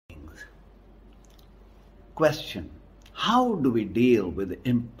Question: how do we deal with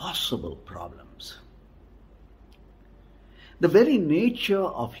impossible problems? The very nature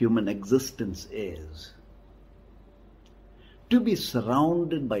of human existence is to be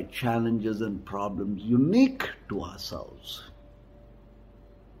surrounded by challenges and problems unique to ourselves.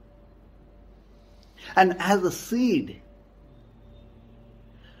 And as a seed,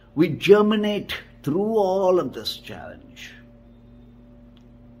 we germinate through all of this challenge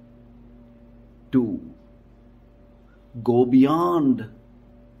to go beyond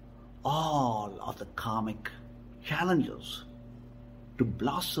all of the karmic challenges, to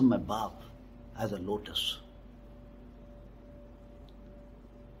blossom above as a lotus.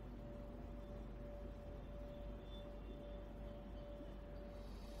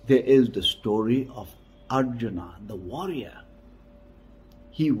 There is the story of Arjuna, the warrior.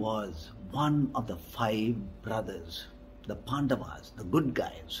 He was one of the 5 brothers, the Pandavas, the good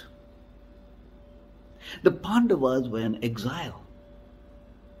guys. The Pandavas were in exile.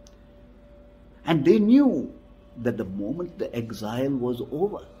 And they knew that the moment the exile was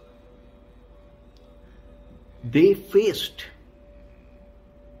over, they faced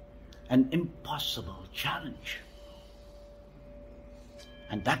an impossible challenge.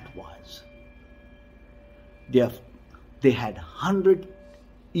 And that was, they had 100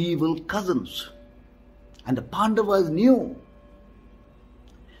 evil cousins. And the Pandavas knew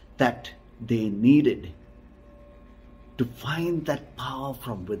that they needed to find that power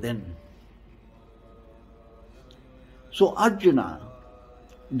from within. So Arjuna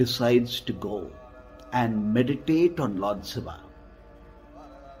decides to go and meditate on Lord Shiva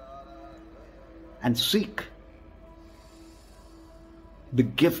and seek the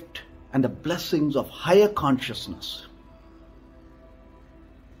gift and the blessings of higher consciousness.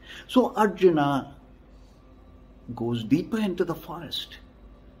 So Arjuna goes deeper into the forest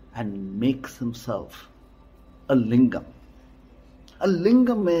and makes himself a lingam. A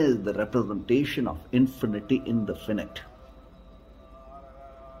lingam is the representation of infinity in the finite.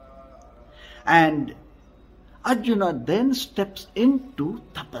 And Arjuna then steps into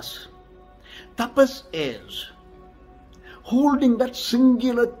tapas. Tapas is holding that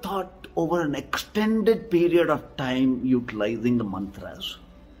singular thought over an extended period of time, utilizing the mantras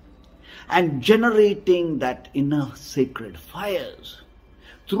and generating that inner sacred fires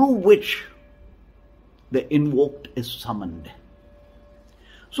through which the invoked is summoned.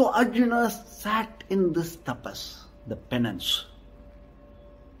 So Arjuna sat in this tapas, the penance,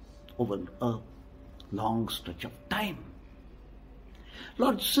 over a long stretch of time.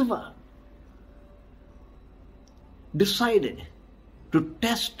 Lord Shiva decided to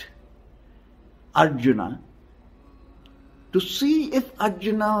test Arjuna to see if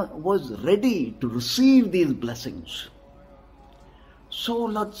Arjuna was ready to receive these blessings. So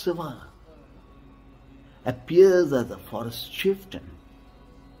Lord Shiva appears as a forest chieftain,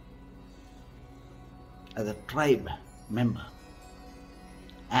 as a tribe member,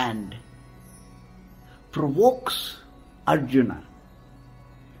 and provokes Arjuna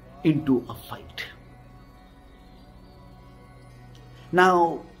into a fight.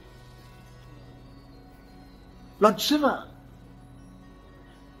 Now, Lord Shiva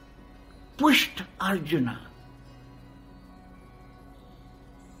pushed Arjuna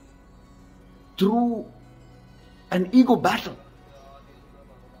through an ego battle,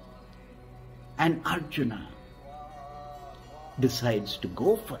 and Arjuna decides to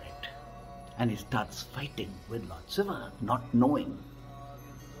go for it, and he starts fighting with Lord Shiva, not knowing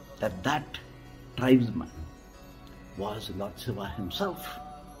that that tribesman was Lord Shiva himself.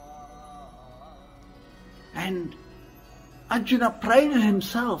 And Arjuna prided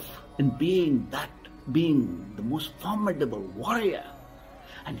himself in being the most formidable warrior,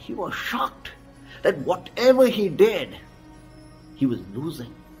 and he was shocked that whatever he did, he was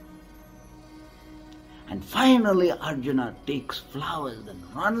losing. And finally Arjuna takes flowers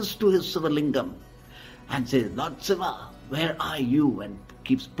and runs to his Shivalingam and says, Lord Shiva, where are you? And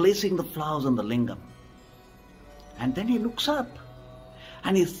keeps placing the flowers on the lingam. And then he looks up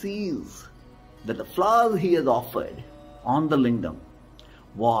and he sees that the flowers he has offered on the lingam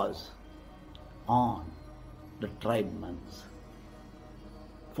was on the tribeman's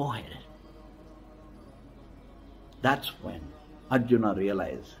forehead. That's when Arjuna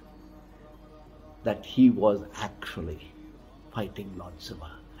realized that he was actually fighting Lord Shiva,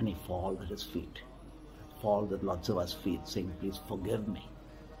 and he falls at his feet, falls at Lord Shiva's feet, saying, please forgive me.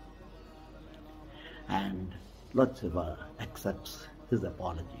 And Lord Shiva accepts his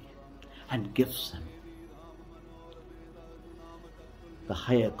apology and gives him the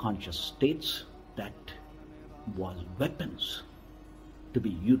higher conscious states that was weapons to be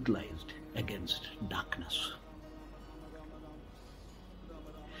utilized against darkness.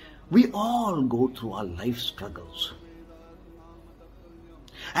 We all go through our life struggles.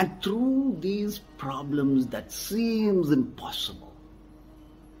 And through these problems that seems impossible,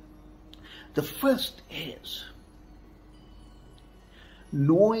 the first is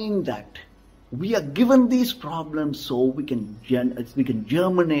knowing that we are given these problems so we can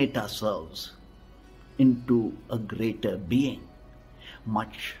germinate ourselves into a greater being,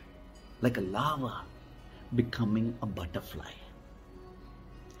 much like a larva becoming a butterfly.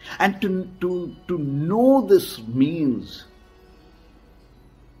 And to know this means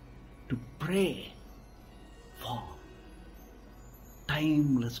to pray for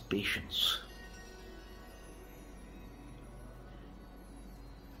timeless patience.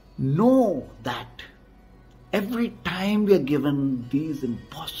 Know that every time we are given these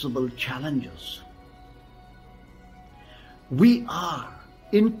impossible challenges, we are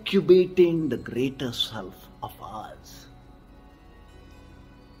incubating the greater self of ours.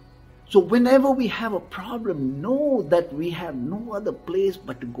 So whenever we have a problem, know that we have no other place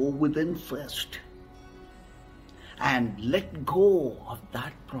but to go within first and let go of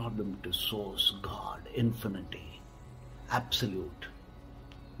that problem to Source, God, Infinity, Absolute,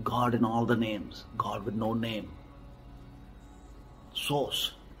 God in all the names, God with no name,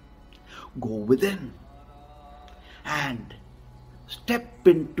 Source. Go within and step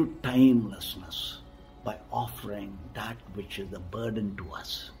into timelessness by offering that which is a burden to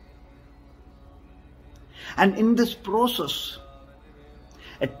us. And in this process,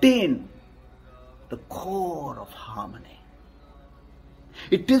 attain the core of harmony.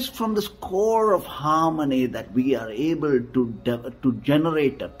 It is from this core of harmony that we are able to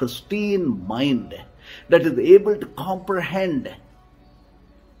generate a pristine mind that is able to comprehend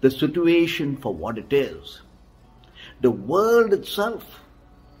the situation for what it is. The world itself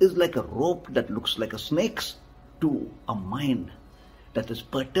is like a rope that looks like a snake's to a mind that is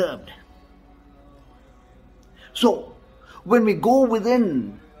perturbed. So, when we go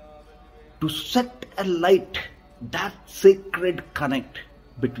within to set alight that sacred connect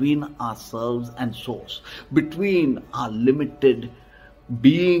between ourselves and Source, between our limited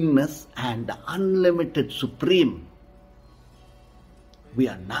beingness and the unlimited Supreme, we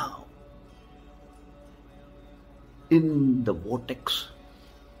are now in the vortex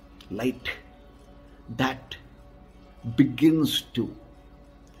light that begins to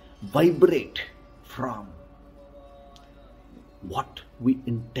vibrate from what we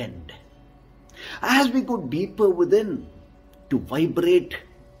intend. As we go deeper within to vibrate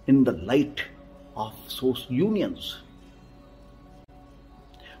in the light of Source unions,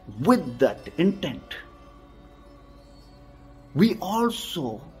 with that intent, we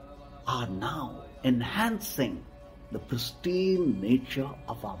also are now enhancing the pristine nature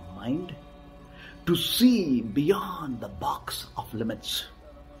of our mind to see beyond the box of limits.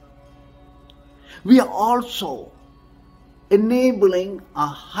 We are also enabling a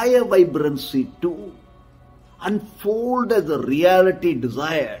higher vibrancy to unfold as a reality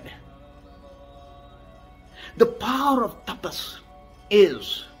desired. The power of tapas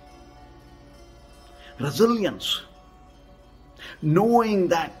is resilience, knowing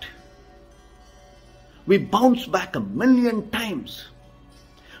that we bounce back 1,000,000 times,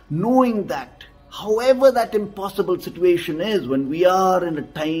 knowing that however that impossible situation is, when we are in a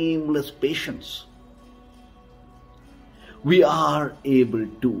timeless patience, we are able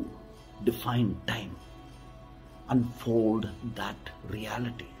to define time, unfold that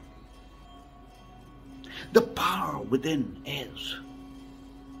reality. The power within is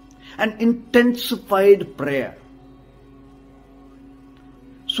an intensified prayer.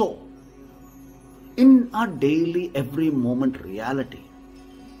 So, in our daily, every moment reality,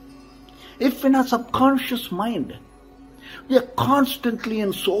 if in our subconscious mind we are constantly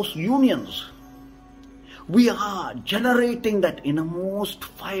in Source unions, we are generating that innermost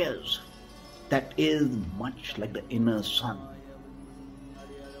fires that is much like the inner sun,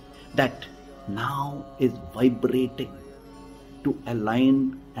 that now is vibrating to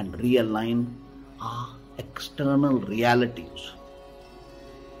align and realign our external realities.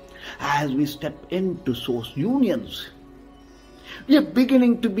 As we step into Source unions, we are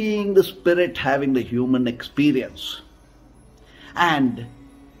beginning to being the spirit having the human experience. And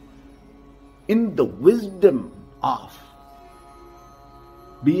in the wisdom of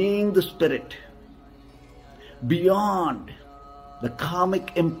being the spirit, beyond the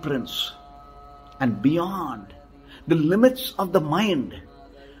karmic imprints and beyond the limits of the mind,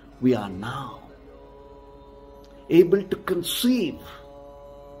 we are now able to conceive,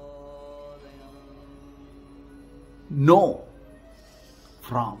 know,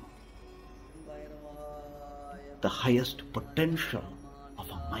 from the highest potential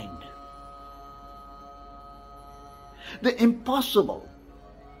of our mind. The impossible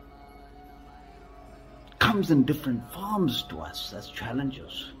comes in different forms to us as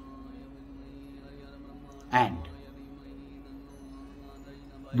challenges. And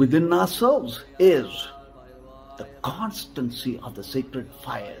within ourselves is the constancy of the sacred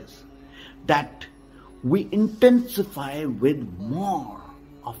fires that we intensify with more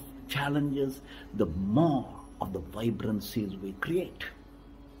of challenges, the more of the vibrancies we create.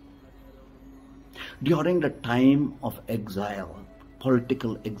 During the time of exile,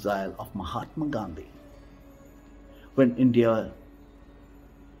 political exile of Mahatma Gandhi, when India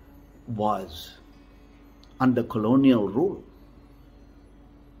was under colonial rule,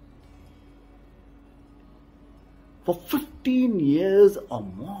 for 15 years or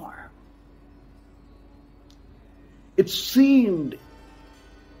more, it seemed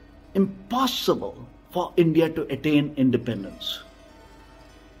impossible for India to attain independence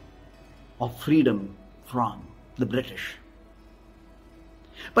or freedom from the British.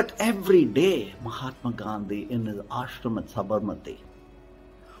 But every day, Mahatma Gandhi in his ashram at Sabarmati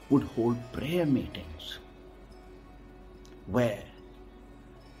would hold prayer meetings where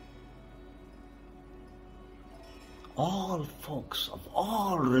all folks of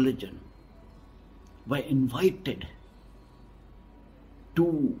all religion were invited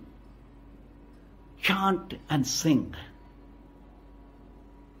to chant and sing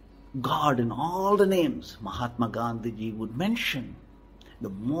God in all the names. Mahatma Gandhi ji would mention the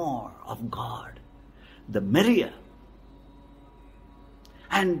more of God, the merrier.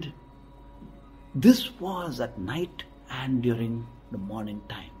 And this was at night and during the morning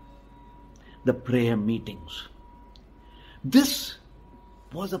time, the prayer meetings. This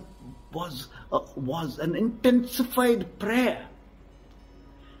was an intensified prayer.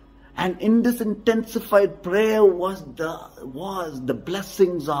 And in this intensified prayer was the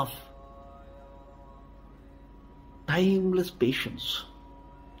blessings of timeless patience,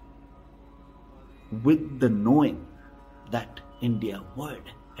 with the knowing that India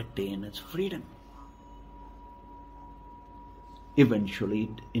would attain its freedom. Eventually,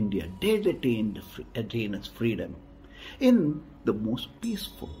 India did attain its freedom in the most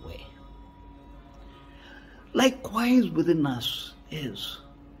peaceful way. Likewise, within us is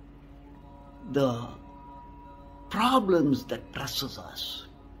the problems that presses us.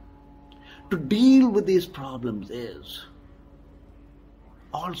 To deal with these problems is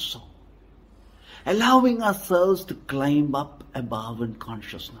also allowing ourselves to climb up above in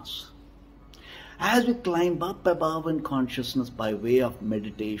consciousness. As we climb up above in consciousness by way of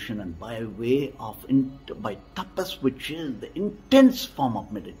meditation and by way of by tapas, which is the intense form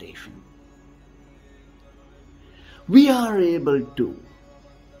of meditation, we are able to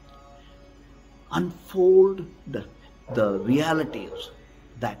unfold the realities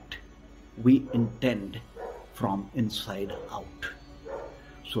that we intend from inside out.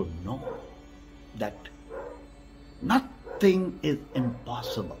 So know that nothing is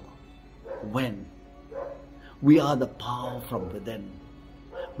impossible when we are the power from within,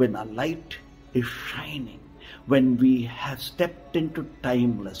 when our light is shining, when we have stepped into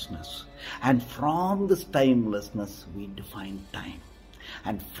timelessness, and from this timelessness we define time,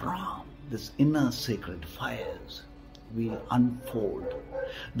 and from this inner sacred fires we unfold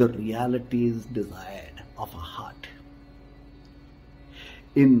the realities desired of our heart.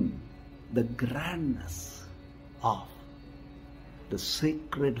 In the grandness of the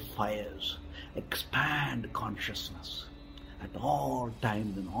sacred fires, expand consciousness at all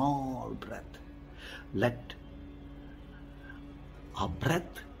times, in all breath. Let our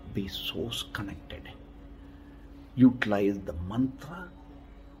breath be source connected. Utilize the mantra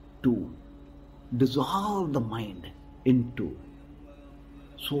to dissolve the mind into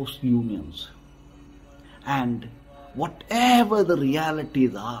source unions. And whatever the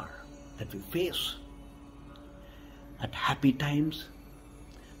realities are that we face, at happy times,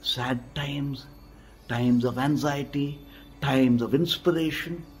 sad times, times of anxiety, times of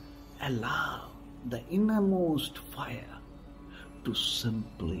inspiration, allow the innermost fire to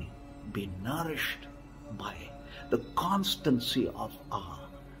simply be nourished by the constancy of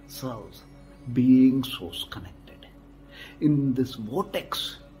ourselves being source connected. In this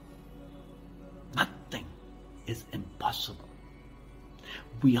vortex, nothing is impossible.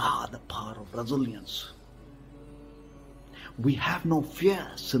 We are the power of resilience. We have no fear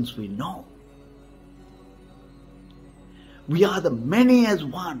since we know. We are the many as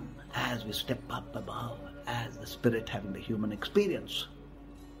one as we step up above as the spirit having the human experience.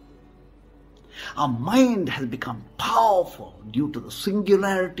 Our mind has become powerful due to the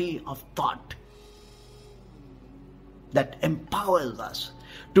singularity of thought that empowers us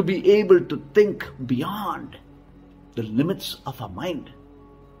to be able to think beyond the limits of our mind.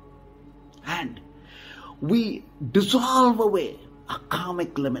 And we dissolve away our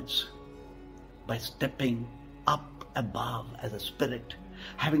karmic limits by stepping up above as a spirit,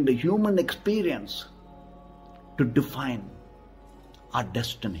 having the human experience to define our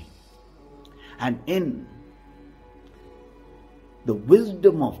destiny. And in the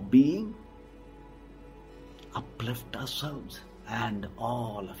wisdom of being, uplift ourselves and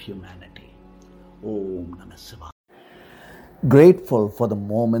all of humanity. Om Namah Shivaya. Grateful for the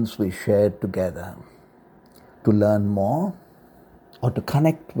moments we shared together. To learn more or to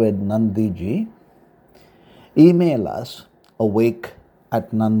connect with Nandiji, email us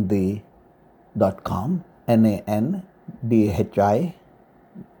awake@nandhi.com,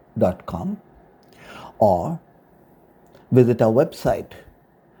 NANDHI.com, or visit our website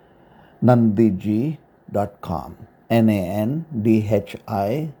nandhiji.com,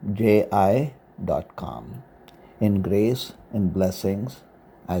 NANDHIJI.com, in grace and blessings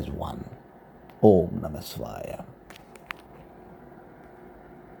as one. Om Namah Shivaya.